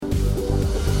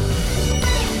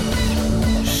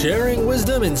Sharing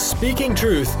wisdom and speaking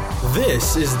truth,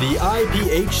 this is the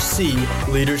IPHC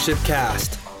Leadership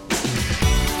Cast.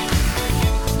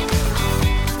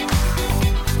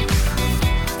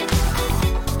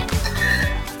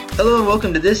 Hello and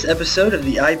welcome to this episode of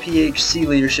the IPHC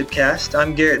Leadership Cast.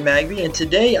 I'm Garrett Magby, and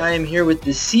today I am here with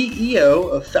the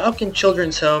CEO of Falcon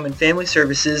Children's Home and Family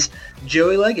Services,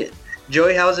 Joey Leggett.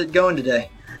 Joey, how's it going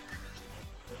today?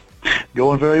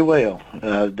 Going very well.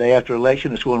 Day after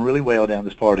election, it's going really well down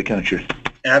this part of the country.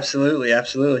 Absolutely.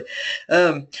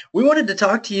 We wanted to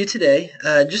talk to you today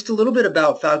just a little bit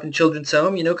about Falcon Children's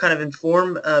Home, kind of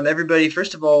inform everybody,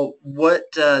 first of all,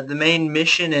 what the main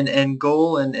mission and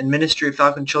goal and ministry of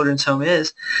Falcon Children's Home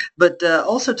is, but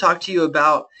also talk to you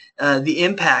about the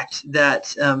impact that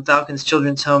Falcon's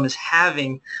Children's Home is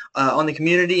having on the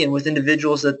community and with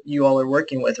individuals that you all are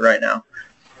working with right now.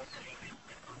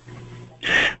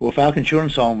 Well, Falcon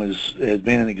Children's Home has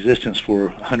been in existence for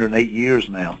 108 years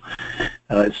now.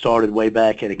 It started way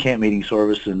back at a camp meeting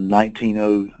service in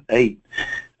 1908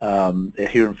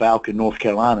 here in Falcon, North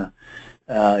Carolina.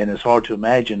 And it's hard to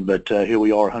imagine, but here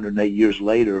we are 108 years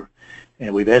later,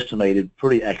 and we've estimated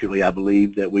pretty accurately, I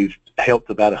believe, that we've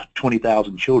helped about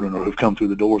 20,000 children who've come through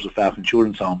the doors of Falcon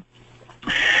Children's Home.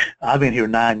 I've been here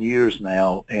 9 years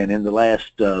now, and in the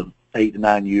last 8 to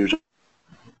 9 years,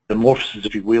 the morphosis,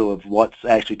 if you will, of what's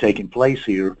actually taking place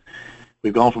here.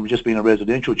 We've gone from just being a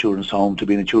residential children's home to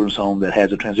being a children's home that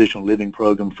has a transitional living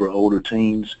program for older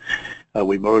teens.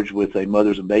 We merged with a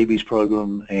mothers and babies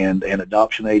program and an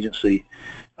adoption agency.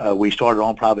 We started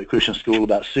on private Christian school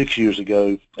about 6 years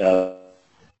ago.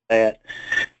 And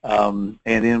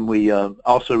then we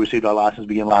also received our license,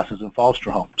 began licensed in foster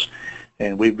homes.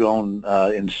 And we've gone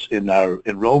in our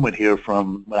enrollment here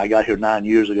from when I got here 9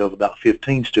 years ago of about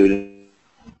 15 students.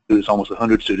 It's almost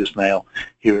 100 students now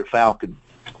here at Falcon.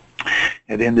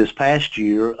 And then this past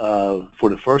year, for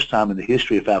the first time in the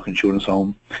history of Falcon Children's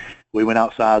Home, we went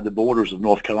outside the borders of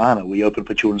North Carolina. We opened up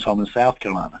a children's home in South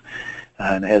Carolina.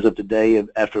 And as of today,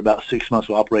 after about 6 months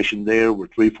of operation there, we're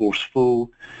 3/4 full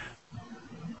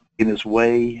in its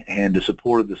way, and the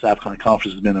support of the South Carolina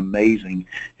Conference has been amazing,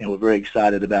 and we're very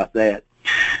excited about that.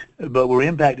 But we're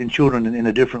impacting children in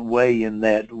a different way in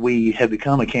that we have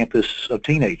become a campus of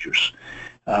teenagers.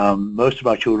 Most of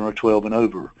our children are 12 and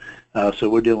over, so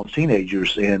we're dealing with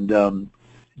teenagers. And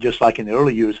just like in the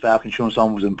early years, Falcon Children's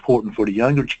Home was important for the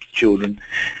younger children.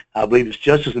 I believe it's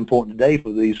just as important today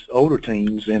for these older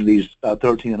teens and these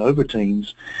 13 and over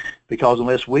teens, because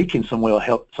unless we can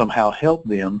somehow help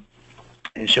them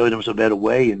and show them a better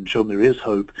way and show them there is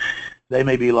hope, they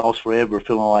may be lost forever,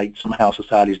 feeling like somehow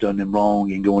society's done them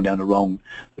wrong and going down the wrong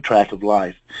track of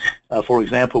life. For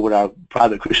example, with our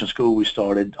private Christian school we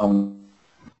started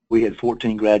we had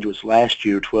 14 graduates last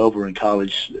year, 12 are in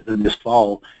college this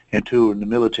fall, and 2 are in the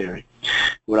military.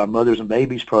 With our Mothers and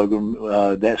Babies program,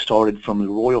 that started from the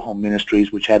Royal Home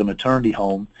Ministries, which had a maternity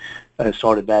home. It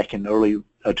started back in early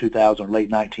 2000 or late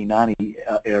 1990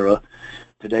 era.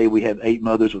 Today we have 8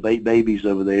 mothers with 8 babies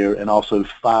over there, and also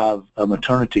 5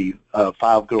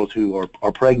 5 girls who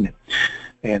are pregnant.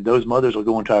 And those mothers are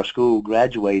going to our school,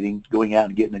 graduating, going out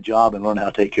and getting a job and learning how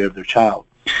to take care of their child.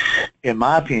 In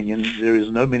my opinion, there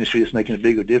is no ministry that's making a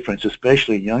bigger difference,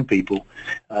 especially in young people,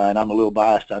 and I'm a little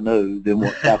biased, I know, than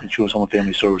what Falcon Children's Home and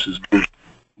Family Services do.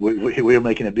 We're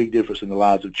making a big difference in the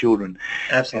lives of children.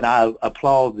 Absolutely. And I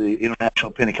applaud the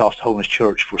International Pentecostal Holiness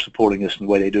Church for supporting us in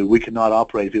the way they do. We could not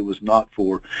operate if it was not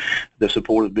for the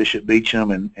support of Bishop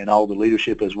Beecham and all the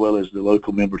leadership, as well as the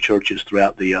local member churches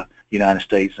throughout the United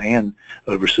States and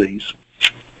overseas.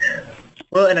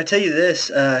 Well, and I tell you this,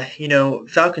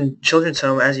 Falcon Children's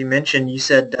Home, as you mentioned, you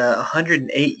said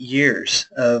 108 years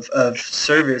of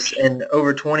service, and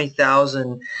over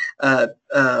 20,000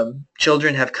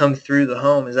 children have come through the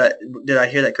home. Did I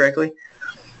hear that correctly?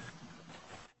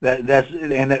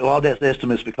 That's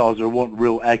estimates because there weren't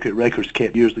real accurate records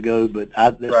kept years ago, but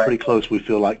that's right. Pretty close. We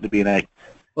feel like to being accurate.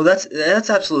 Well, that's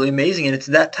absolutely amazing, and it's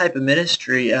that type of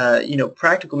ministry,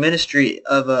 practical ministry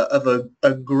of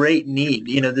a great need.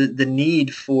 The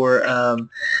need for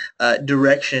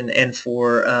direction and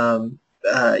for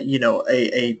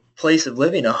a place of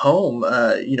living, a home.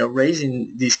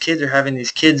 Raising these kids or having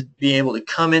these kids being able to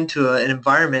come into an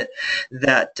environment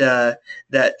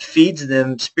that feeds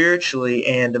them spiritually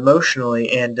and emotionally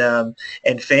and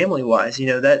family wise.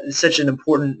 That is such an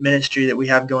important ministry that we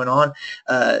have going on.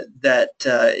 That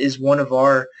is one of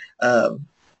our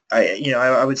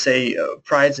I would say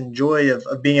prides and joy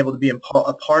of being able to be a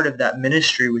part of that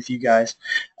ministry with you guys.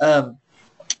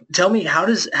 Tell me, how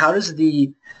does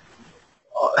the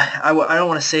I don't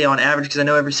want to say on average because I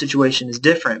know every situation is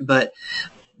different, but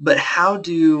but how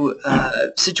do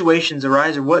situations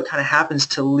arise, or what kind of happens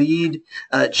to lead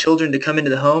children to come into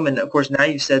the home? And of course, now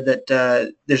you said that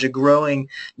there's a growing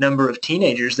number of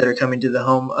teenagers that are coming to the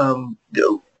home.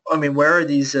 I mean, where are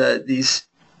these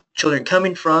children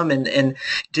coming from, and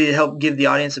to help give the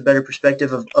audience a better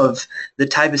perspective of the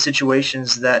type of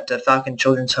situations that Falcon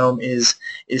Children's Home is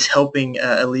helping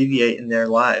alleviate in their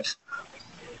lives?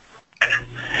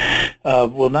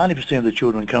 Well, 90% of the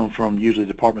children come from usually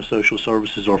the Department of Social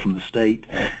Services or from the state.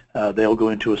 They'll go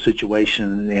into a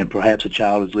situation and perhaps a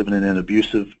child is living in an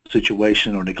abusive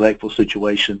situation or neglectful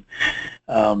situation.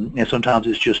 And sometimes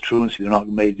it's just truancy. They're not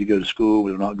made to go to school.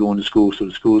 They're not going to school, so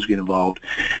the schools get involved.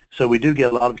 So we do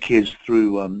get a lot of kids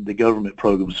through the government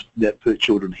programs that put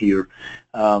children here.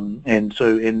 And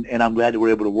I'm glad that we're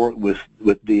able to work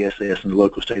with DSS and the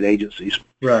local state agencies.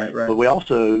 Right. But we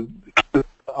also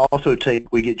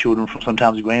we get children from,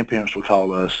 sometimes grandparents will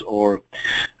call us, or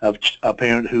a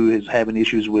parent who is having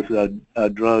issues with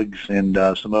drugs and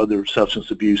some other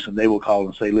substance abuse, and they will call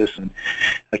and say, listen,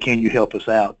 can you help us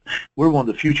out? We're one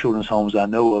of the few children's homes I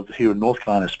know of here in North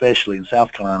Carolina, especially in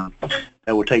South Carolina,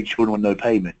 that will take children with no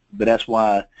payment. But that's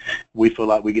why we feel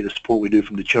like we get the support we do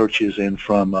from the churches and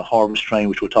from Harvest Train,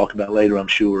 which we'll talk about later, I'm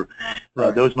sure.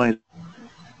 Right. Those monies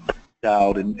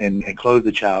child and clothe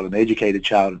the child and educate a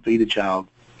child and feed a child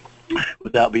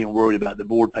without being worried about the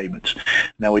board payments.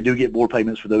 Now, we do get board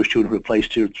payments for those children who are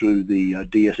placed here through the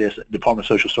DSS, Department of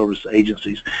Social Services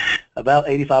agencies. About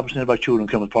 85% of our children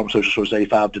come from the Department of Social Services,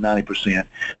 85 to 90%,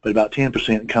 but about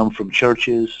 10% come from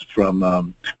churches,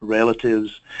 from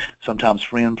relatives, sometimes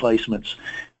friend placements.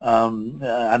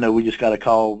 I know we just got a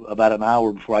call about an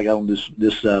hour before I got on this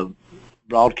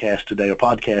broadcast today or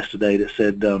podcast today that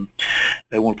said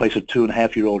they want to place a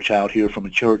 2.5-year-old child here from a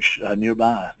church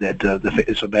nearby, that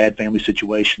it's a bad family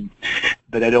situation,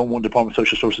 but they don't want Department of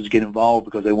Social Services to get involved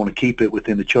because they want to keep it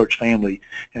within the church family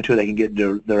until they can get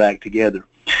their act together.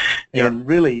 Yeah. And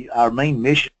really, our main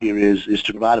mission here is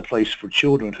to provide a place for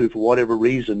children who, for whatever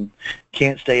reason,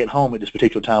 can't stay at home at this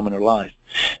particular time in their life.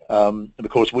 Of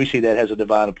course, we see that as a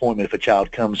divine appointment if a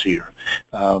child comes here,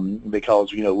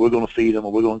 because, we're going to feed them,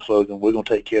 or we're going to clothe them, we're going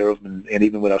to take care of them, and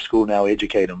even with our school now,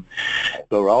 educate them.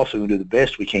 But we're also going to do the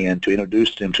best we can to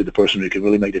introduce them to the person who can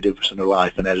really make the difference in their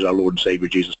life, and that is our Lord and Savior,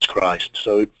 Jesus Christ.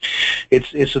 So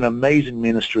it's an amazing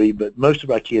ministry, but most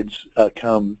of our kids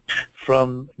come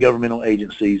from governmental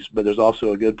agencies, but there's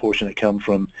also a good portion that come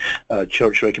from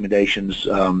church recommendations,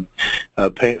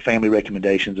 family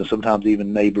recommendations, and sometimes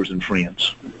even neighbors and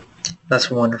friends.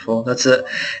 That's wonderful. It's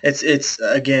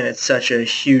such a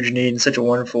huge need and such a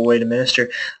wonderful way to minister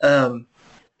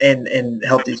and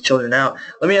help these children out.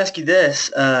 Let me ask you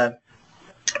this: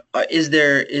 is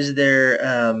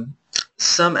there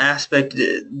some aspect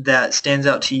that stands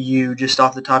out to you just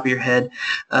off the top of your head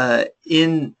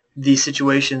in these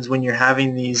situations when you're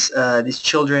having these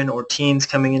children or teens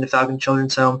coming into Falcon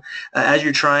Children's Home, as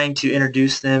you're trying to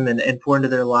introduce them and pour into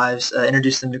their lives,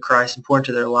 introduce them to Christ and pour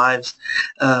into their lives,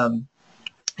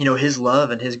 His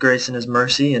love and His grace and His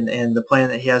mercy and the plan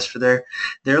that He has for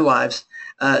their lives.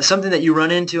 Something that you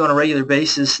run into on a regular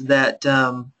basis that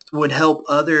would help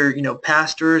other,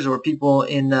 pastors or people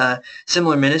in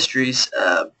similar ministries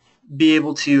be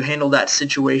able to handle that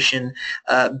situation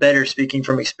better, speaking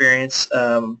from experience,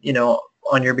 on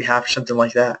your behalf or something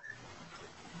like that.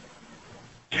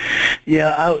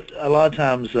 Yeah, a lot of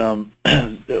times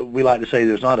we like to say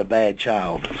there's not a bad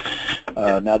child.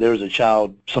 Now, there's a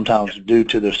child sometimes due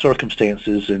to their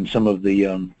circumstances and some of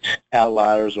the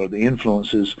outliers or the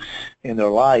influences in their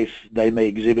life, they may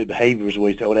exhibit behaviors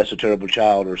where you say, oh, that's a terrible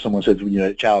child, or someone says,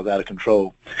 that child's out of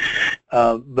control.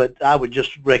 But I would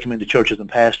just recommend to churches and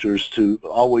pastors to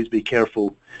always be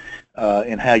careful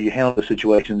in how you handle the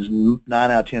situations.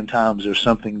 9 out of 10 times there's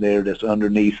something there that's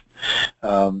underneath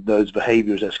those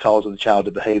behaviors that's causing the child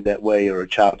to behave that way or a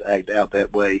child to act out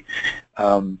that way.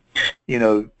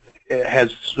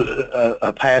 As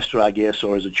a pastor, I guess,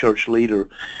 or as a church leader,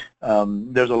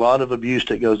 there's a lot of abuse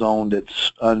that goes on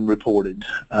that's unreported.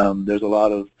 There's a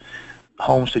lot of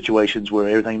home situations where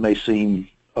everything may seem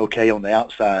okay on the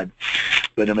outside,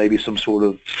 but there may be some sort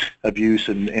of abuse,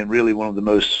 and really one of the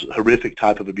most horrific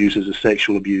type of abuses is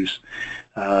sexual abuse.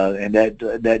 And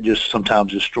that just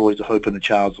sometimes destroys the hope in the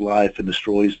child's life and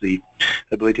destroys the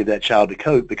ability of that child to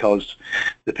cope, because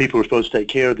the people who are supposed to take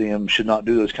care of them should not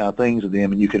do those kind of things to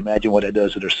them, and you can imagine what that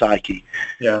does to their psyche.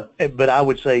 Yeah. But I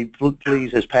would say,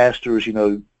 please, as pastors,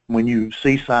 when you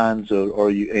see signs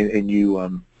or you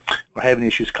are having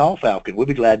issues, call Falcon. We'll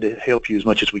be glad to help you as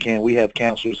much as we can. We have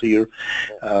counselors here.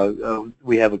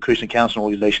 We have a Christian counseling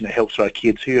organization that helps our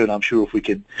kids here, and I'm sure if we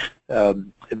could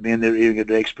bend their ear and get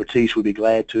their expertise, we'd be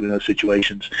glad to in those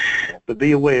situations. But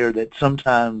be aware that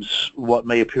sometimes what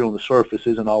may appear on the surface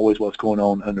isn't always what's going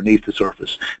on underneath the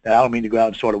surface. Now, I don't mean to go out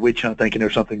and start a witch hunt thinking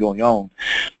there's something going on,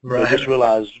 Right. but just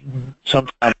realize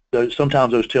sometimes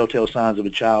those telltale signs of a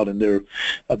child and their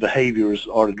behaviors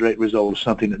are the direct result of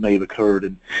something that may have occurred,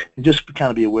 and just kind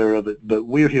of be aware of it. But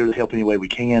we're here to help any way we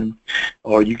can,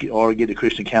 or get a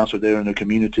Christian counselor there in the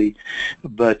community.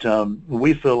 But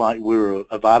we feel like we're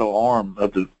a vital arm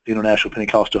of the International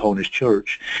Pentecostal Holiness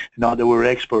Church. Not that we're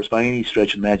experts by any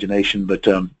stretch of imagination, but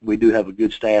we do have a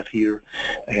good staff here,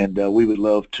 and we would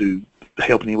love to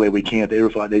help any way we can. If they ever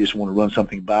feel like they just want to run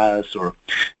something by us or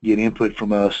get input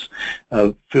from us,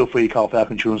 feel free to call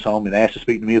Falcon Children's Home and ask to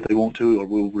speak to me if they want to, or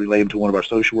we'll relay them to one of our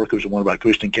social workers or one of our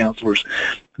Christian counselors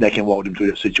that can walk them through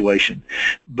that situation.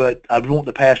 But I want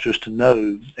the pastors to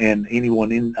know, and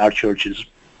anyone in our churches,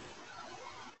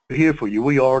 we're here for you.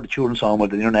 We are the Children's Home of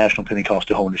the International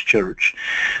Pentecostal Holiness Church.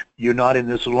 You're not in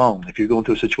this alone. If you're going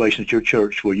through a situation at your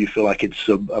church where you feel like it's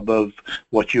above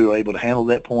what you're able to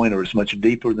handle at that point, or it's much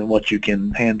deeper than what you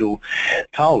can handle,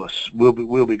 call us. We'll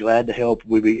be glad to help.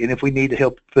 And if we need to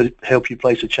help you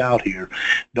place a child here,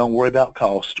 don't worry about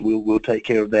cost. We'll take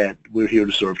care of that. We're here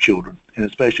to serve children, and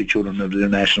especially children of the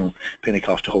International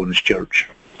Pentecostal Holiness Church.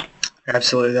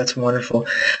 Absolutely. That's wonderful.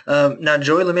 Now,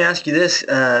 Joey, let me ask you this.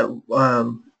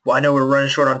 Well, I know we're running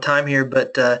short on time here,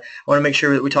 but I want to make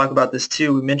sure that we talk about this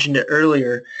too. We mentioned it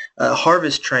earlier,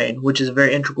 Harvest Train, which is a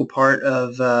very integral part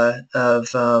of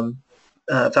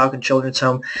Falcon Children's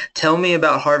Home. Tell me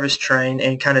about Harvest Train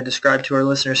and kind of describe to our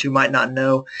listeners who might not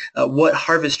know what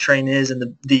Harvest Train is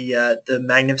and the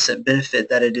magnificent benefit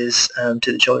that it is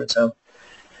to the Children's Home.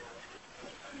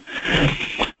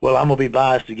 Well, I'm going to be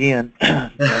biased again,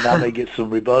 and I may get some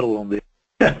rebuttal on this.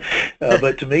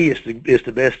 But to me, it's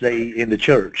the best day in the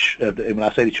church. And when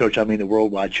I say the church, I mean the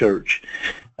worldwide church.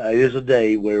 It is a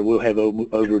day where we'll have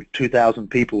over 2,000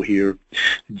 people here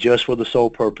just for the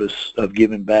sole purpose of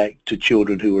giving back to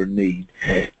children who are in need.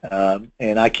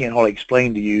 And I can't hardly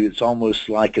explain to you, it's almost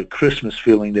like a Christmas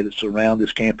feeling that it's around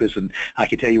this campus. And I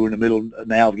can tell you we're in the middle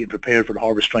now of getting prepared for the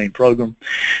Harvest Train program.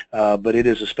 But it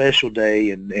is a special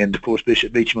day, and of course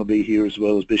Bishop Beecham will be here, as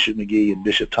well as Bishop McGee and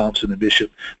Bishop Thompson and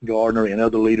Bishop Gardner and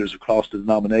other leaders across the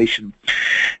denomination.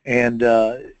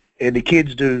 And the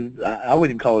kids do, I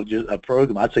wouldn't even call it just a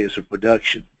program. I'd say it's a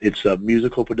production. It's a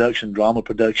musical production, drama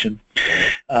production.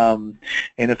 And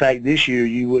in fact, this year,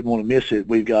 you wouldn't want to miss it.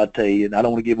 We've got and I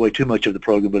don't want to give away too much of the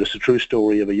program, but it's a true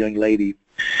story of a young lady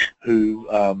who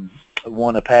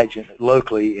won a pageant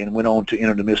locally and went on to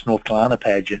enter the Miss North Carolina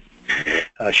pageant.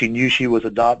 She knew she was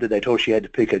adopted. They told her she had to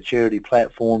pick a charity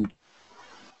platform.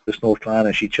 North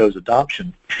Carolina, she chose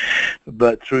adoption.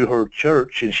 But through her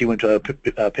church, and she went to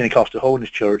a Pentecostal Holiness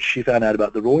Church, she found out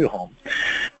about the Royal Home.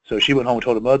 So she went home and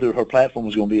told her mother her platform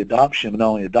was going to be adoption, but not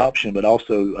only adoption, but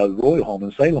also a Royal Home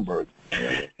in Salemburg.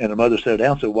 And her mother sat her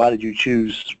down and said, "Why did you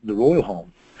choose the Royal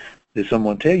Home? Did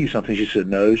someone tell you something?" She said,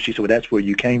 "No." She said, "Well, that's where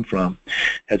you came from.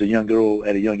 As a young girl,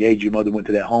 at a young age, your mother went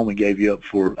to that home and gave you up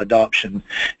for adoption,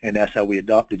 and that's how we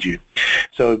adopted you."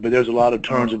 So, but there's a lot of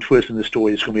turns and twists in the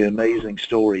story. It's going to be an amazing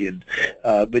story. And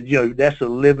but, that's a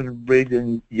living,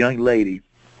 breathing young lady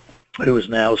who is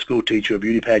now a school teacher, a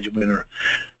beauty pageant winner,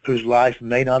 whose life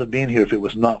may not have been here if it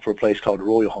was not for a place called the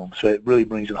Royal Home. So it really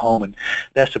brings it home, and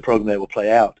that's the program that will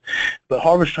play out. But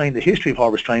Harvest Train, the history of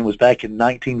Harvest Train was back in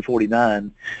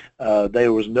 1949.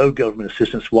 There was no government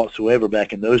assistance whatsoever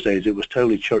back in those days. It was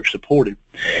totally church supported,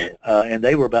 and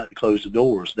they were about to close the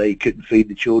doors. They couldn't feed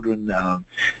the children,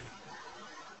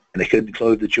 and they couldn't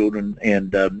clothe the children.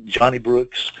 And Johnny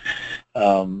Brooks,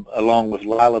 along with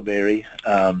Lila Berry,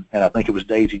 and I think it was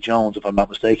Daisy Jones, if I'm not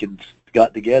mistaken,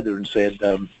 got together and said,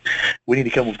 we need to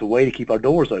come up with a way to keep our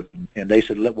doors open. And they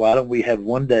said, why don't we have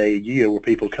one day a year where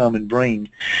people come and bring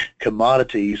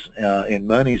commodities and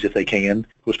monies if they can.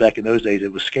 Of course, back in those days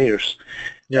it was scarce,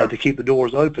 to keep the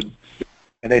doors open.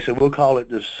 And they said, we'll call it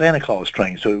the Santa Claus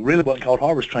Train. So it really wasn't called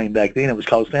Harvest Train back then. It was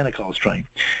called Santa Claus Train.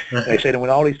 They said, and when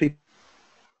all these people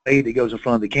that goes in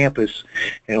front of the campus,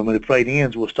 and when the parade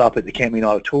ends, we'll stop at the Camp Meeting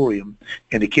Auditorium,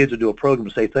 and the kids will do a program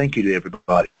to say thank you to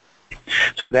everybody.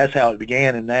 So that's how it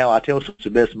began, and now I tell us it's the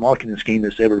best marketing scheme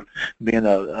that's ever been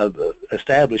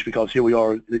established, because here we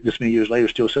are this many years later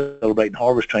still celebrating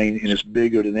Harvest Train, and it's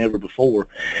bigger than ever before.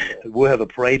 We'll have a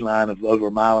parade line of over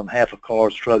 1.5 miles of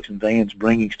cars, trucks, and vans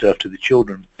bringing stuff to the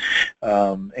children.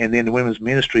 And then the Women's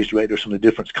Ministries directors from the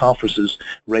different conferences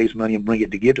raise money and bring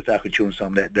it to give to Falcon Children's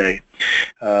Home that day.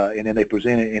 And then they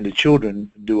present it, and the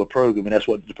children do a program, and that's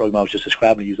what the program I was just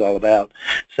describing to you is all about,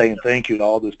 saying thank you to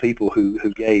all those people who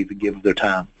gave and give of their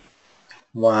time.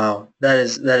 Wow, that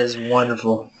is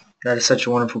wonderful. That is such a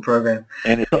wonderful program.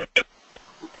 And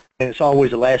it's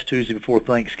always the last Tuesday before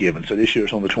Thanksgiving. So this year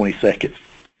it's on the 22nd.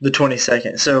 The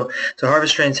 22nd. So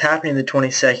Harvest Train's happening the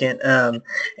 22nd.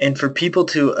 And for people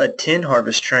to attend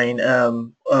Harvest Train,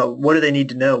 what do they need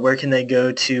to know? Where can they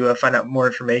go to find out more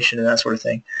information and that sort of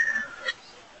thing?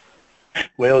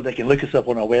 Well, they can look us up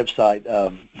on our website,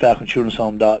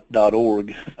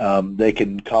 falconchildrenshome.org. They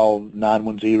can call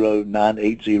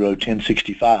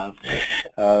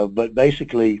 910-980-1065. But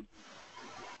basically,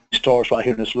 it starts right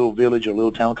here in this little village or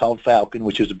little town called Falcon,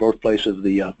 which is the birthplace of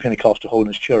the Pentecostal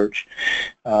Holiness Church.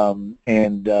 And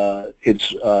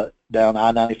it's down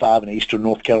I-95 in eastern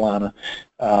North Carolina.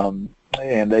 And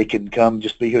they can come,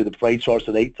 just be here. The parade starts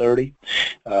at 8:30.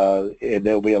 And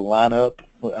there'll be a lineup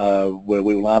where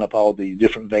we will line up all the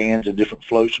different vans and different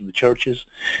floats from the churches.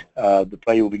 The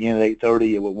parade will begin at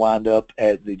 8:30. It will wind up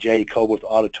at the J. Colworth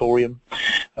Auditorium,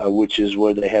 which is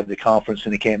where they have the conference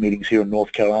and the camp meetings here in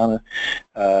North Carolina.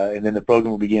 And then the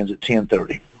program begins at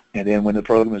 10:30. And then when the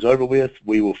program is over with,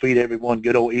 we will feed everyone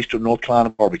good old Eastern North Carolina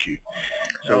barbecue.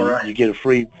 So right. you get a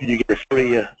free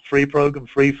program,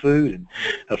 free food, and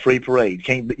a free parade.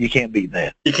 You can't beat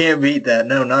that. You can't beat that.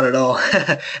 No, not at all.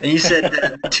 And you said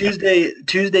that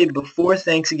Tuesday before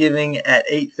Thanksgiving at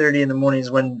 8:30 in the morning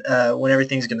is when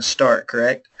everything's going to start,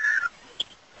 correct?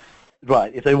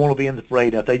 Right. If they want to be in the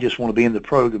parade, if they just want to be in the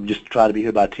program, just try to be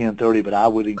here by 10:30. But I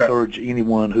would encourage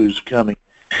anyone who's coming.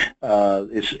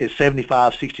 It's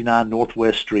 7569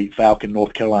 Northwest Street, Falcon,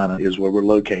 North Carolina is where we're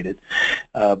located.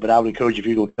 But I would encourage you, if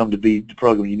you're going to come to be the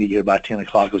program, you need to get here by 10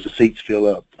 o'clock because the seats fill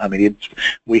up. I mean,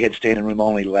 we had standing room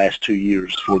only the last 2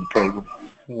 years for the program.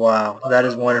 Wow, that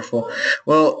is wonderful.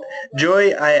 Well,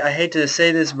 Joy, I hate to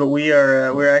say this, but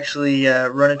we're actually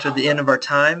running to the end of our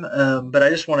time. But I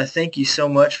just want to thank you so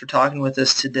much for talking with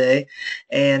us today,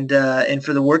 and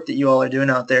for the work that you all are doing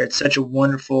out there. It's such a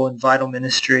wonderful and vital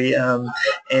ministry, and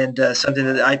something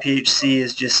that the IPHC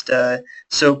is just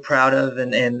so proud of,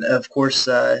 and of course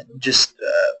just.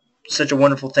 Such a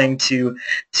wonderful thing to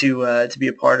be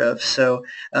a part of. So,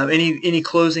 any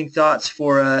closing thoughts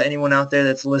for anyone out there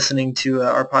that's listening to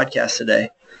our podcast today?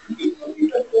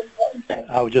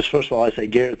 I would just, first of all, I say,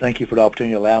 Garrett, thank you for the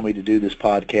opportunity to allow me to do this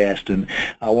podcast. And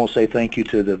I want to say thank you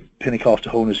to the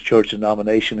Pentecostal Holiness Church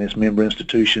denomination, its member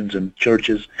institutions and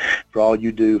churches for all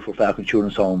you do for Falcon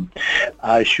Children's Home.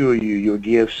 I assure you, your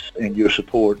gifts and your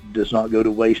support does not go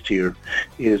to waste here.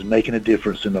 It is making a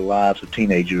difference in the lives of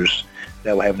teenagers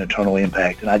that will have an eternal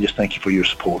impact. And I just thank you for your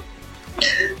support.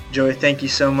 Joey, thank you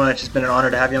so much. It's been an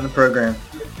honor to have you on the program.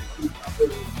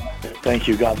 Thank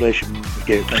you. God bless you,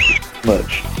 Garrett. Thank you so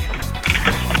much.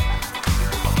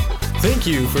 Thank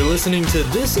you for listening to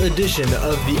this edition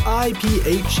of the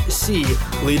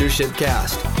IPHC Leadership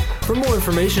Cast. For more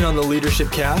information on the Leadership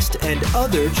Cast and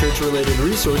other church-related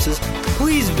resources,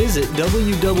 please visit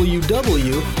www.iphc.org.